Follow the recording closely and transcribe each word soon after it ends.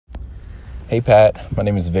Hey, Pat. My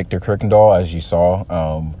name is Victor Kirkendall, as you saw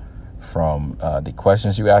from the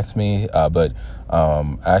questions you asked me. But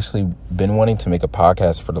I actually been wanting to make a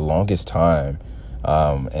podcast for the longest time,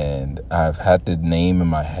 and I've had the name in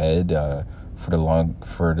my head for the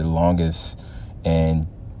longest, and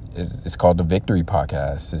it's called the VictAry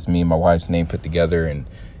podcast. It's me and my wife's name put together, and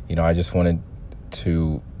I just wanted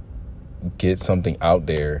to get something out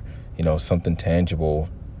there, something tangible,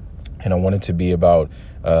 and I wanted to be about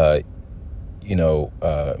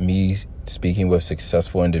me speaking with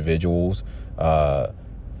successful individuals,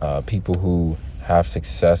 people who have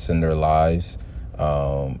success in their lives,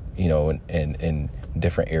 in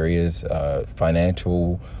different areas,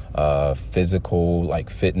 financial, physical, like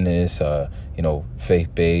fitness,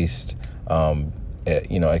 faith-based,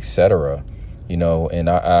 etc.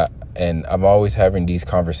 And I'm always having these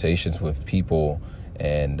conversations with people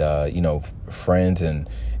and, friends, and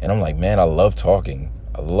I'm like, man, I love talking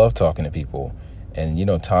to people.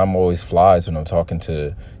 And, time always flies when I'm talking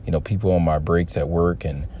to, people on my breaks at work,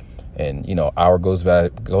 and hour goes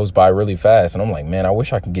by really fast. And I'm like, man, I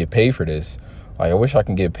wish I could get paid for this. Like, I wish I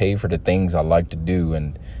can get paid for the things I like to do.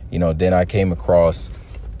 And, then I came across,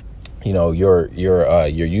 your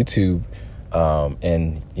YouTube,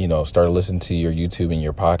 and, started listening to your YouTube and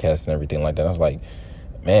your podcast and everything like that. I was like,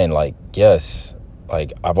 man, like, yes,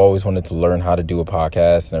 like I've always wanted to learn how to do a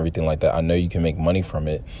podcast and everything like that. I know you can make money from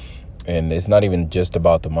it. And it's not even just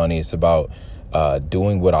about the money. It's about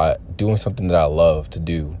doing something that I love to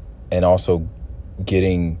do, and also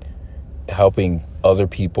helping other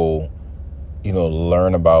people,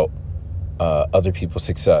 learn about other people's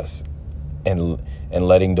success, and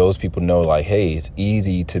letting those people know, like, hey, it's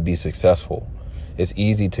easy to be successful. It's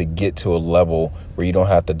easy to get to a level where you don't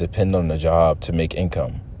have to depend on a job to make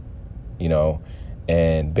income,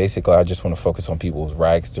 And basically, I just want to focus on people's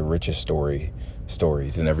rags to riches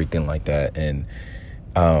stories and everything like that, and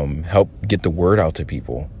help get the word out to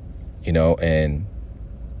people, and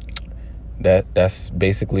that's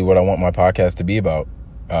basically what I want my podcast to be about.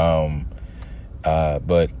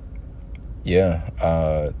 But yeah,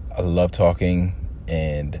 I love talking,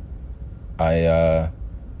 and I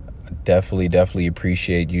definitely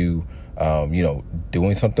appreciate you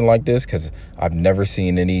doing something like this, because I've never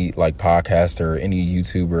seen any like podcast or any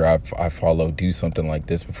YouTuber I follow do something like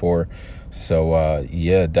this before. So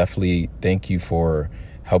yeah, definitely thank you for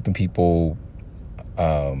helping people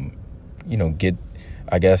get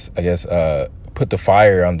put the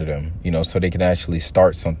fire under them, so they can actually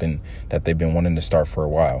start something that they've been wanting to start for a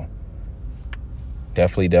while.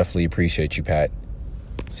 Definitely appreciate you, Pat.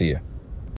 See ya.